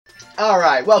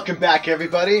Alright, welcome back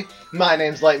everybody. My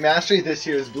name's Light Mastery, this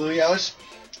here is Blue Yosh.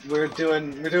 We're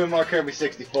doing more Kirby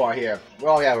 64 here.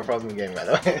 Oh yeah, we're frozen the game by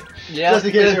the way. Yeah. Just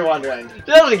in case you're wondering.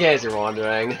 Just in case you're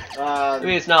wondering. I I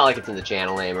mean, it's not like it's in the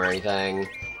channel name or anything.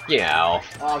 You know.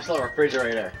 Oh, I'm still a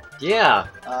refrigerator. Yeah,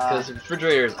 because the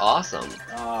refrigerator is awesome.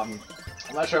 I'm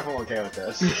not sure if I'm okay with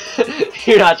this.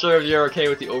 You're not sure if you're okay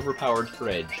with the overpowered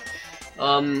fridge.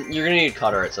 You're gonna need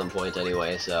Cutter at some point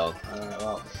anyway, so.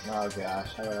 Well, oh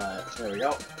gosh, how do I? There we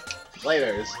go.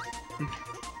 Laters.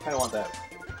 Kinda want that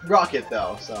rocket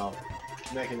though, so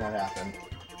making that happen.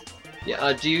 Yeah.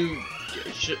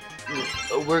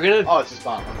 We're gonna. Oh, it's just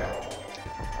bomb. Okay.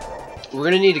 We're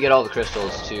gonna need to get all the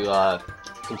crystals to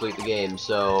complete the game.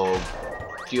 So,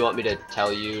 do you want me to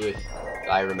tell you if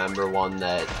I remember one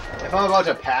that? If I'm about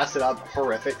to pass it up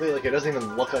horrifically, like it doesn't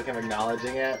even look like I'm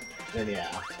acknowledging it, then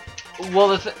yeah. Well,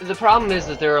 the problem is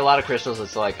that there are a lot of crystals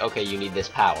that's like, okay, you need this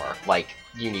power. Like,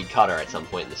 you need Cutter at some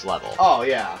point in this level. Oh,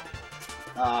 yeah.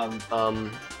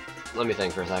 Let me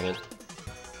think for a second.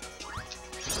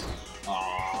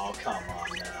 Oh, come on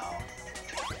now.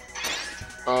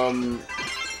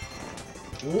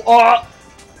 Oh!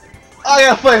 I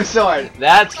got a flame sword!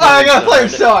 That's I got a flame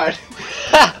sword!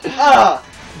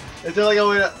 Is there like a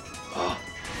way to...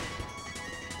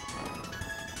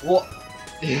 What?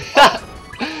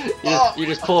 You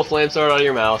just pull a flame sword out of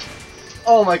your mouth.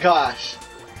 Oh my gosh.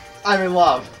 I'm in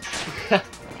love.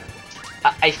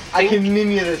 I can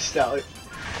ninja this stuff.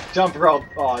 Jump rope.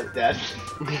 Oh, it's dead.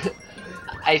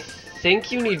 I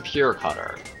think you need pure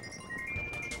Cutter.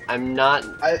 I'm not...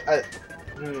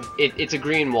 It's a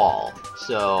green wall,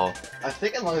 so... I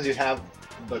think as long as you have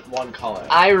but one color.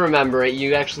 I remember it,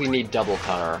 you actually need double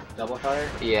Cutter. Double color?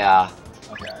 Yeah.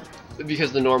 Okay.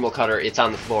 Because the normal Cutter, it's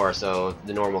on the floor, so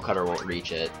the normal Cutter won't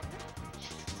reach it.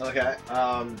 Okay, is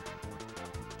that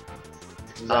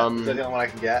the only one I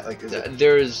can get? Like, is it...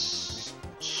 There's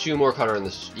two more Cutter in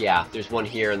this. Yeah, there's one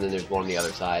here, and then there's one on the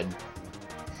other side.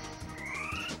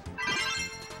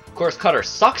 Of course, Cutter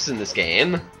sucks in this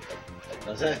game.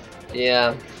 Does it?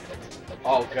 Yeah.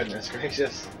 Oh, goodness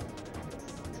gracious.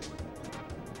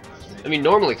 I mean,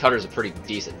 normally Cutter's a pretty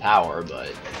decent power,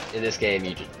 but in this game,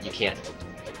 you can't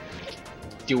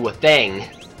do a thing.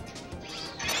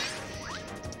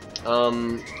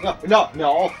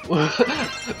 No.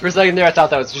 For a second there, I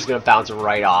thought that was just gonna bounce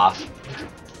right off.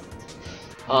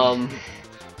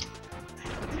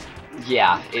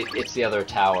 Yeah, it's the other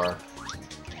tower.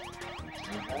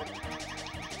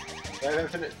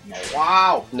 Infinite? No.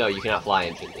 Wow! No, you cannot fly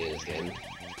infinitely in this game.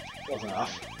 Close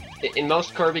enough. In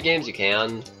most Kirby games you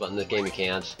can, but in this game you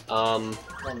can't. On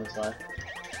this side.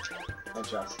 No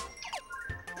chest.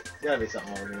 There's gotta be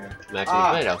something over here. Maximum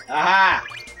tomato. Aha!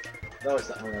 There's always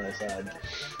something on the other side.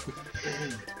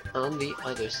 On the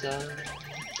other side.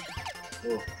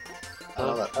 Ooh.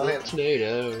 Of the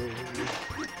tomato.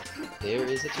 There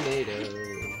is a tomato.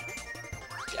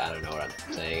 Yeah, I don't know what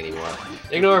I'm saying anymore.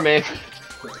 Ignore me.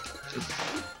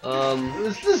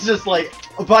 This is just like,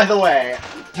 oh, by the way,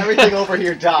 everything over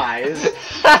here dies.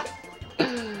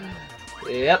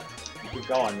 Yep. Keep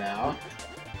going now.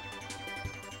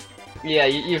 Yeah,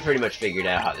 you pretty much figured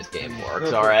out how this game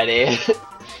works already.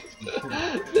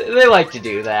 They like to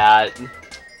do that.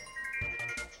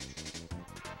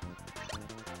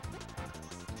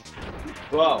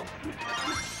 Whoa.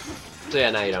 So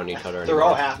yeah, now you don't need Cutter Throw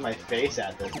anymore. half my face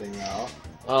at this thing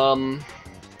though.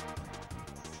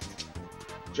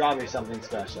 Draw me something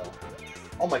special.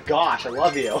 Oh my gosh, I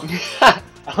love you.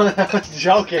 I was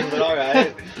joking, but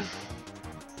alright.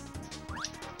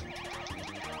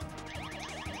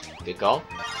 Good call.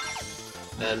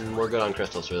 And we're good on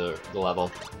crystals for the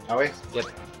level. Are we? Yep.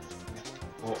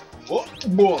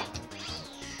 Whoa.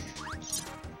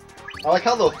 I like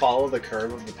how they'll follow the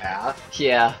curve of the path.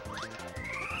 Yeah.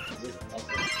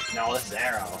 No, this is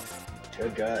arrow.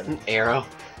 Good. Arrow.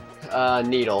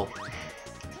 Needle.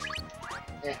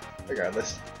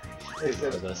 Regardless.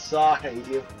 It's suck, I eat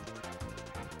you.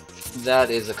 That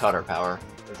is a Cutter power.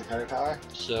 There's a cutter power?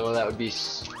 So that would be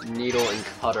Needle and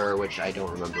Cutter, which I don't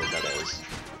remember what that is.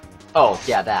 Oh,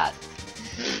 yeah, that.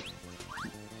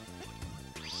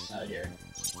 Out here.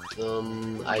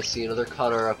 I see another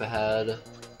Cutter up ahead.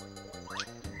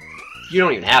 You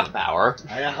don't even have a power.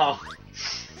 I know.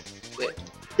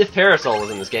 If Parasol was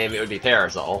in this game, it would be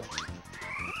Parasol.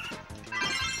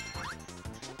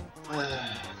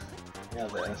 Yeah,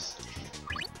 this.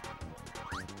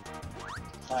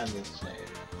 Climb this chain.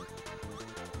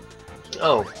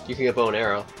 Oh, you can get bow and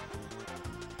arrow.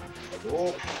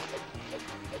 Cool.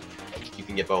 You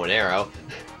can get bow and arrow.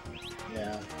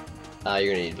 Yeah.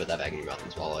 You're gonna need to put that back in your mouth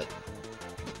and swallow it.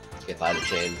 Get by the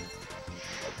chain.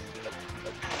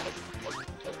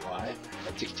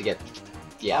 to get.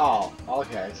 Yeah. Oh,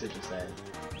 okay. I see what you're saying.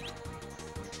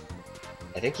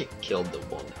 I think you killed the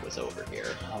one that was over here.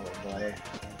 Probably.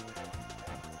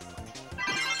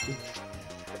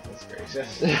 Goodness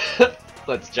gracious.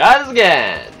 Let's try this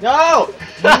again. No!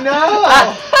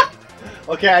 No!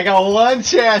 Okay, I got one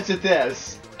chance at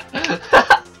this.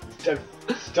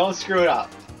 Don't screw it up.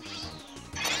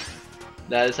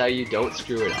 That is how you don't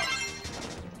screw it up.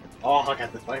 Oh, I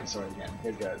got the flame sword again.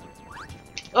 Good, good.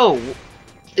 Oh,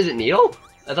 is it Needle?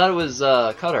 I thought it was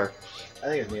Cutter. I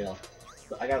think it's Needle.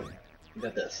 But I got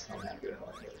this. I'm happy with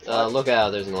it. Look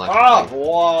out, there's an electric Oh, thing.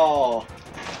 whoa!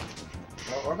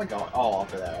 Where am I going? Oh,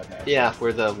 over there. Okay. Yeah,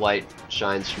 where the light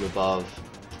shines from above.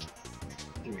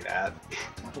 Give me that.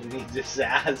 I need this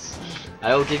sass.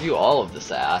 I will give you all of the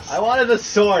sass. I wanted the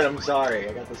sword. I'm sorry.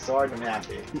 I got the sword and I'm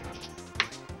happy.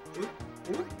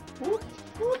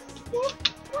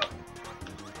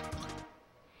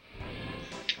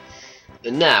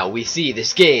 And now we see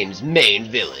this game's main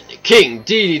villain, King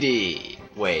Dedede.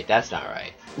 Wait, that's not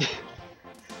right.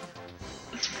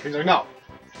 He's like, no.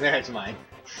 It's mine.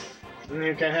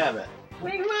 You can't have it.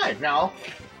 It's mine. No.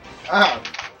 Oh.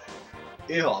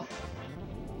 Ew.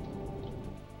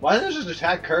 Why doesn't it just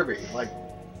attack Kirby? Like,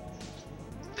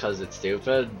 Cause it's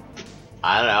stupid?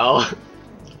 I don't know.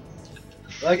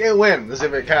 like it wins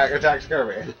if it attacks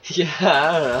Kirby. Yeah,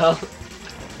 I don't know.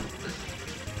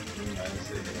 Let's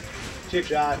see here. Cheap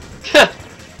shot.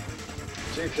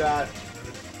 Cheap shot.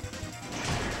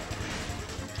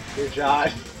 Cheap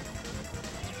shot.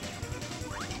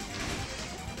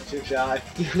 Cheap shot.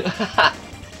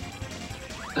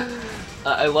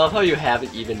 I love how you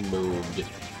haven't even moved.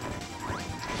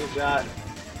 Cheap shot.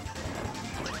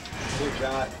 Cheap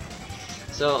shot.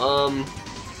 So,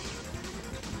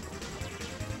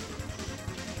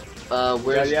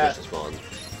 where's the Yeah. crystal spawn?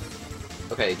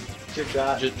 Okay, Cheap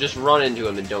shot. just run into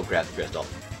him and don't grab the crystal.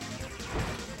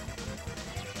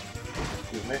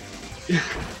 Excuse me.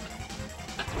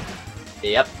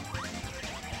 Yep.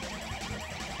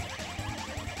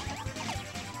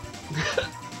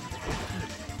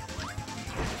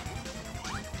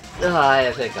 I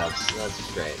have hiccups.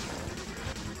 That's great.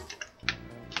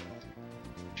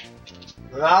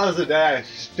 That was the day I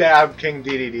stabbed King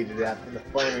Dedede to death with a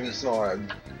flaming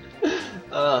sword.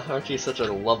 Aren't you such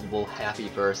a lovable, happy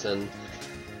person?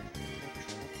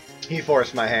 He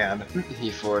forced my hand. He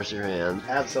forced your hand.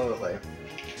 Absolutely.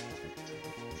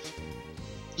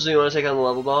 So you want to take on the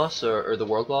level boss, or the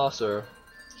world boss, or?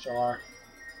 Sure.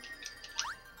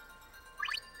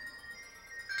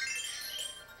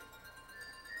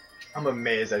 I'm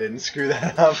amazed I didn't screw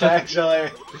that up, actually.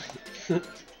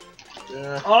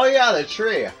 Oh yeah, the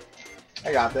tree.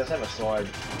 I got this. I have a sword.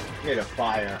 Made of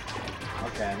fire.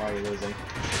 Okay, I'm already losing.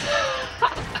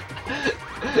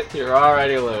 You're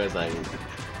already losing.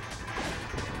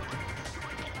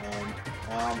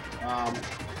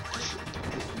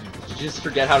 Did you just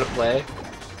forget how to play?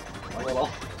 A little.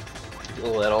 A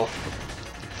little.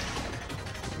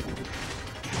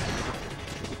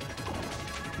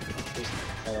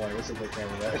 By the way, this is the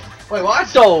camera. Wait, what?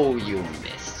 So you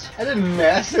missed. I didn't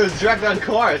miss. It was direct on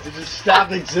course. It just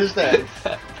stopped existing.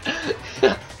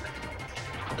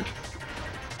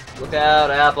 Look out,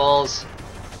 apples.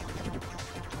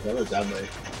 That was deadly.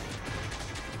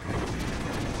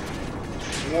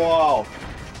 Whoa.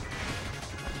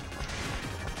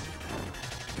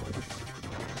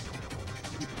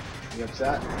 You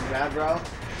upset? You mad, bro?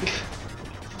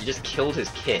 You just killed his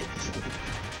kids.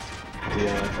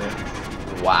 Deal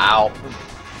with Wow.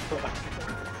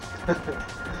 it.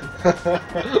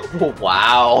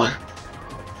 Wow.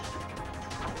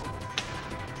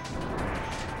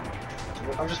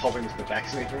 I'm just hoping this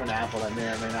protects me from an apple that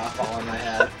may or may not fall on my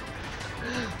head.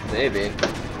 Maybe.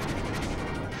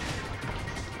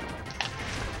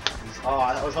 Oh,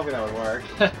 I was hoping that would work.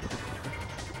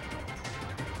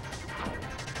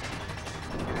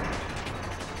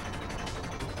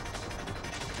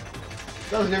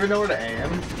 Doesn't even know where to aim.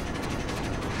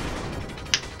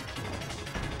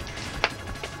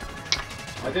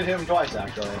 I did hit him twice,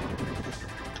 actually.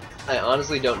 I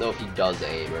honestly don't know if he does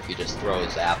aim or if he just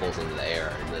throws apples into the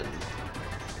air and then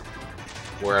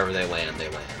wherever they land, they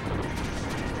land.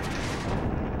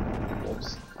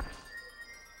 Whoops.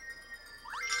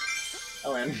 I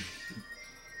win.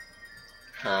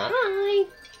 Hi.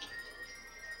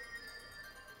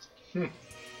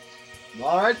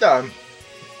 Alright then.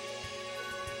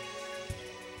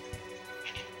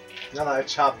 Now that I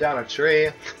chopped down a tree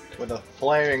with a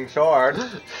flaming sword,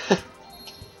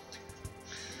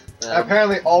 I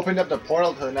apparently opened up the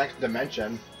portal to the next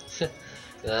dimension.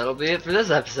 That'll be it for this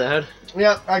episode.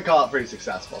 Yep, I'd call it pretty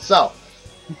successful. So,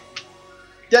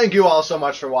 Thank you all so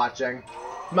much for watching.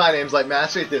 My name's Light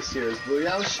Mastery, this here is Blue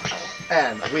Yosh,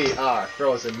 and we are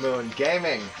Frozen Moon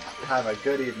Gaming. Have a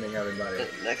good evening, everybody.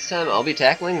 Next time I'll be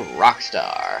tackling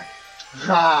Rockstar.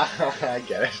 I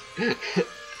get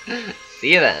it.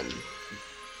 See you then.